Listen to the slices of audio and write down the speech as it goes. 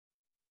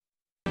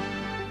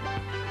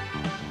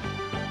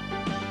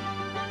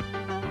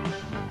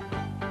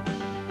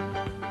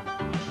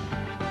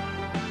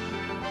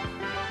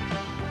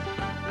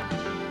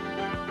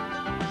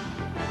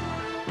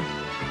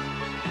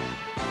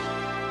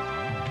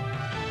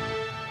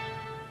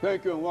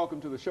Thank you and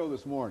welcome to the show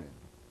this morning.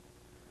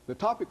 The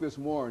topic this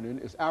morning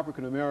is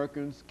African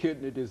Americans,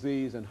 kidney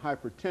disease, and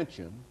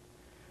hypertension.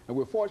 And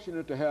we're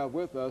fortunate to have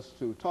with us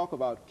to talk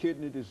about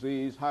kidney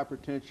disease,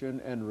 hypertension,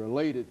 and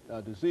related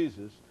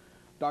diseases,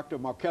 Dr.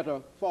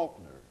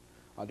 MFaulkner.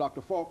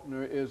 Dr.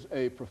 Faulkner is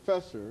a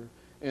professor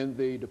in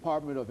the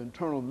Department of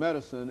Internal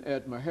Medicine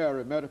at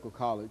Meharry Medical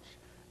College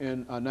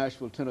in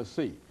Nashville,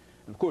 Tennessee.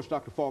 And of course,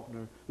 Dr.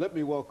 Faulkner, let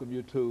me welcome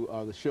you to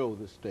the show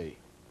this day.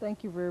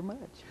 Thank you very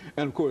much.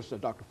 And of course,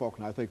 Dr.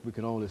 Faulkner, I think we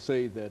can only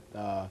say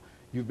that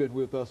you've been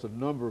with us a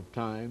number of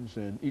times,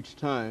 and each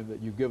time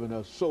that you've given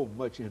us so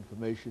much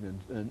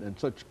information and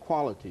such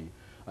quality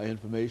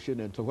information.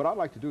 And so what I'd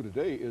like to do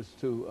today is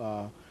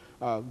to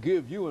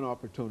give you an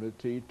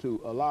opportunity to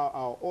allow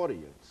our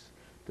audience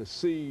to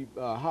see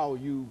how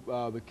you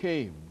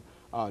became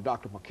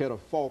Dr.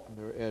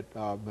 MFaulkner at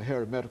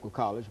Meharry Medical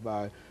College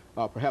by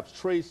perhaps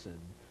tracing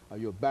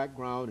your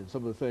background and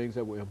some of the things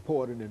that were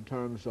important in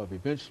terms of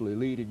eventually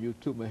leading you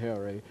to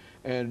Meharry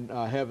and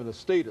having the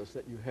status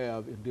that you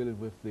have in dealing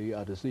with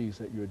the disease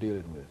that you're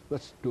dealing with.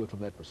 Let's do it from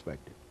that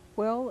perspective.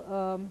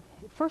 Well,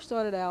 it first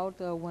started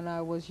out when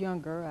I was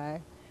younger. I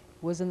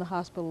was in the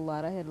hospital a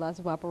lot. I had lots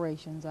of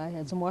operations. I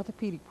had some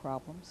orthopedic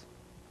problems.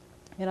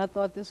 And I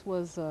thought this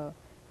was a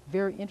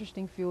very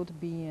interesting field to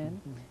be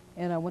in.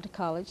 And I went to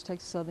college,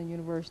 Texas Southern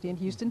University in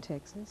Houston,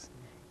 Texas.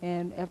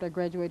 And after I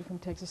graduated from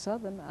Texas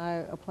Southern,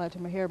 I applied to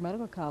Meharry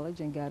Medical College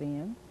and got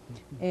in.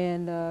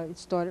 And it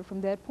started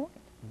from that point.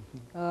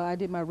 I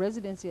did my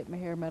residency at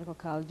Meharry Medical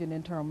College in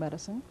internal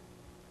medicine.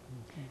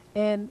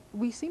 And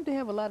we seem to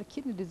have a lot of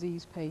kidney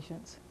disease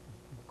patients.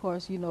 Of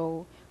course, you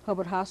know,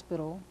 Hubbard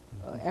Hospital,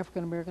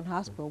 African American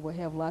Hospital, will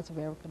have lots of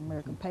African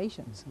American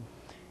patients.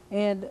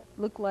 And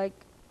looked like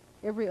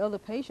every other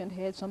patient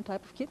had some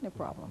type of kidney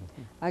problem.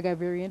 I got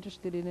very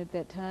interested in it at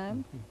that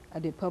time. I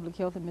did public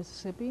health in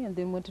Mississippi and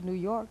then went to New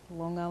York,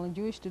 Long Island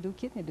Jewish, to do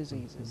kidney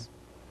diseases.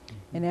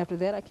 And after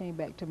that, I came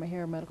back to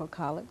Meharry Medical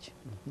College.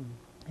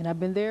 And I've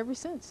been there ever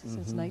since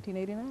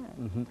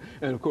 1989.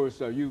 And of course,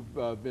 you've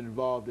been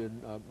involved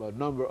in a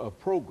number of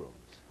programs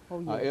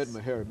at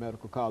Meharry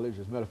Medical College.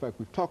 As a matter of fact,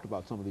 we've talked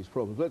about some of these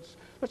programs.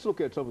 Let's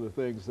look at some of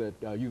the things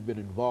that you've been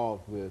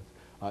involved with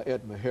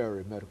at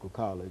Meharry Medical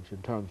College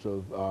in terms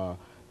of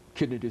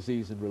kidney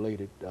disease and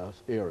related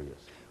areas.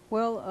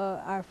 Well,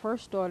 I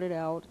first started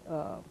out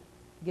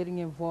getting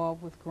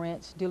involved with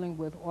grants dealing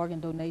with organ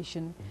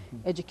donation,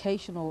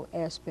 educational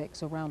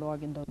aspects around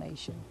organ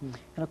donation.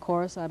 And of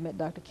course, I met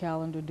Dr.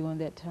 Callender during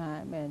that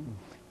time, and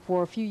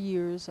for a few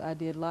years I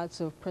did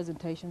lots of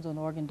presentations on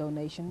organ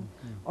donation,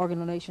 organ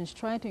donations,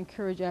 trying to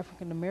encourage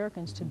African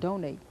Americans to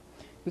donate,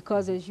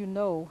 because as you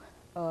know,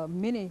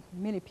 many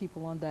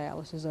people on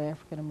dialysis are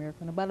African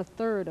American. About a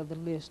third of the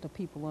list of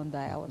people on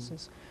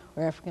dialysis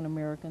are African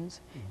Americans.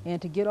 And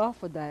to get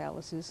off of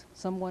dialysis,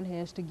 someone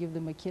has to give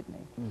them a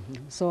kidney.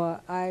 So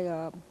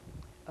I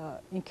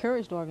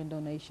encouraged organ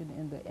donation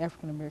in the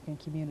African American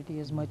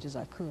community as much as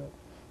I could.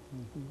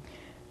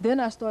 Then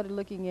I started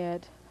looking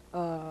at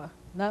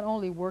not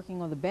only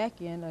working on the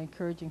back end,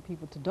 encouraging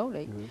people to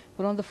donate,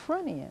 but on the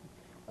front end,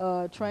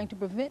 trying to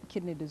prevent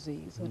kidney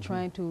disease, or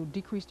trying to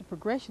decrease the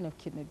progression of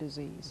kidney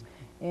disease.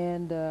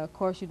 And of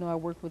course, you know, I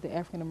worked with the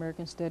African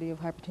American study of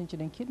hypertension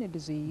and kidney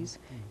disease,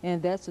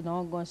 and that's an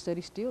ongoing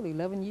study still,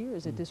 11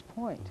 years at this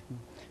point.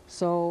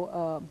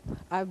 So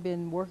I've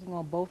been working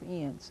on both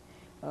ends.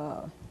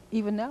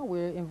 Even now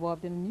we're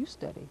involved in a new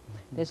study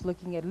that's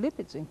looking at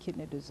lipids in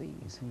kidney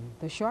disease,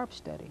 the SHARP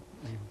study,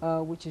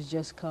 which has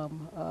just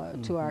come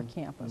to our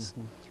campus.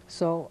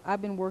 So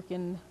I've been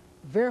working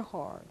very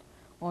hard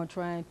on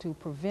trying to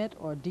prevent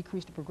or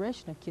decrease the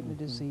progression of kidney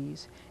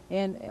disease,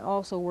 and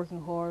also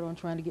working hard on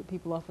trying to get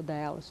people off of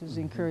dialysis,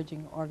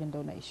 encouraging organ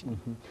donation.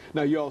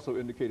 Now, you also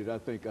indicated, I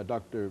think,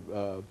 Dr.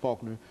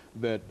 Faulkner,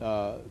 that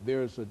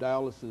there's a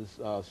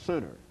dialysis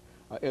center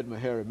at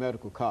Meharry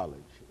Medical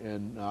College,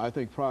 and I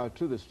think prior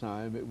to this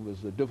time it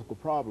was a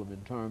difficult problem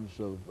in terms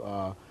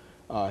of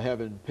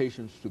having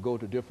patients to go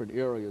to different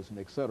areas and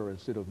et cetera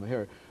instead of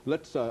Meharry.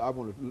 I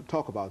want to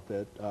talk about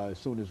that as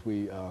soon as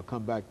we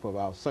come back for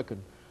our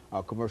second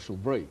commercial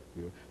break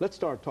here. Let's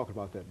start talking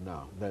about that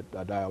now, that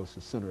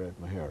dialysis center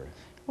at Meharry.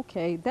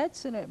 Okay, that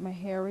center at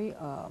Meharry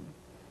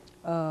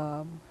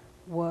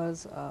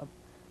was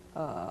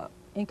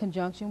in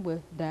conjunction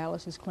with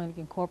Dialysis Clinic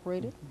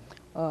Incorporated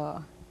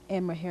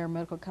and Meharry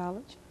Medical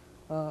College.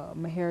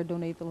 Meharry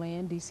donated the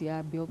land,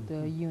 DCI built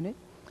the unit.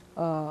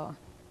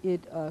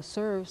 It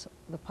serves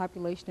the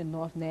population in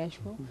North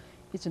Nashville.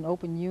 It's an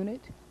open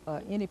unit.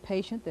 Any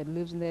patient that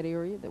lives in that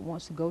area that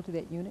wants to go to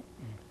that unit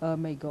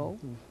may go.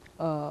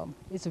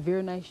 It's a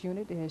very nice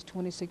unit. It has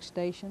 26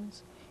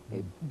 stations.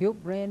 It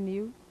built brand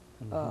new.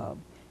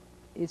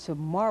 It's a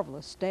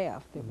marvelous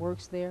staff that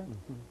works there,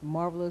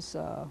 marvelous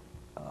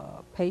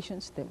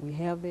patients that we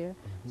have there.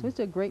 So it's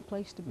a great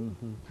place to be.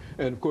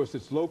 And of course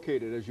it's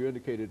located, as you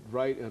indicated,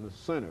 right in the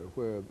center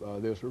where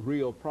there's a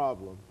real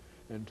problem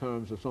in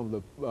terms of some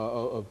of the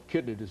of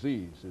kidney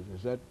disease.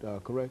 Is that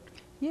correct?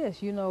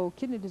 Yes, you know,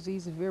 kidney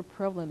disease is very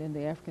prevalent in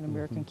the African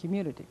American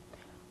community.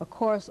 Of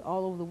course,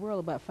 all over the world,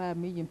 about 5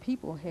 million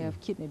people have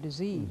kidney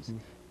disease,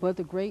 but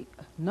the great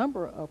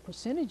number of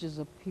percentages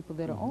of people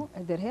that are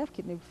that have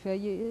kidney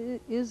failure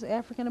is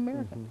African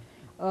American.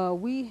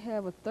 We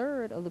have a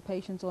third of the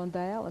patients on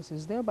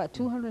dialysis. There are about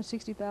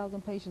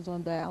 260,000 patients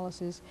on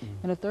dialysis,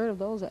 and a third of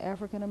those are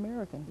African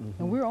American.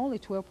 And we're only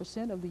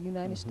 12% of the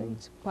United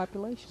States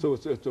population. So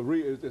it's a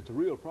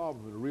real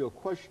problem and a real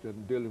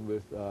question dealing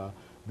with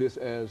this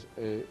as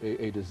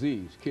a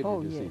disease,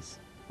 kidney disease. Yes.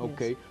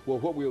 Okay. Yes. Well,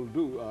 what we'll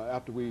do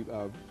after we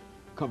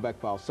come back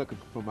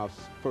from our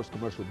first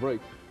commercial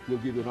break, we'll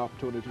give you an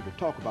opportunity to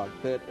talk about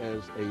that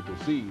as a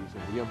disease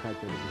and the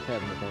impact that it is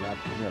having upon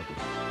African Americans.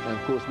 And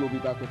of course, we'll be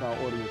back with our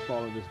audience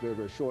following this very,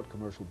 very short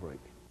commercial break.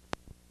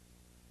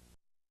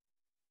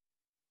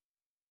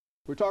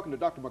 We're talking to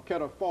Dr.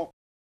 McKenna Faulkner.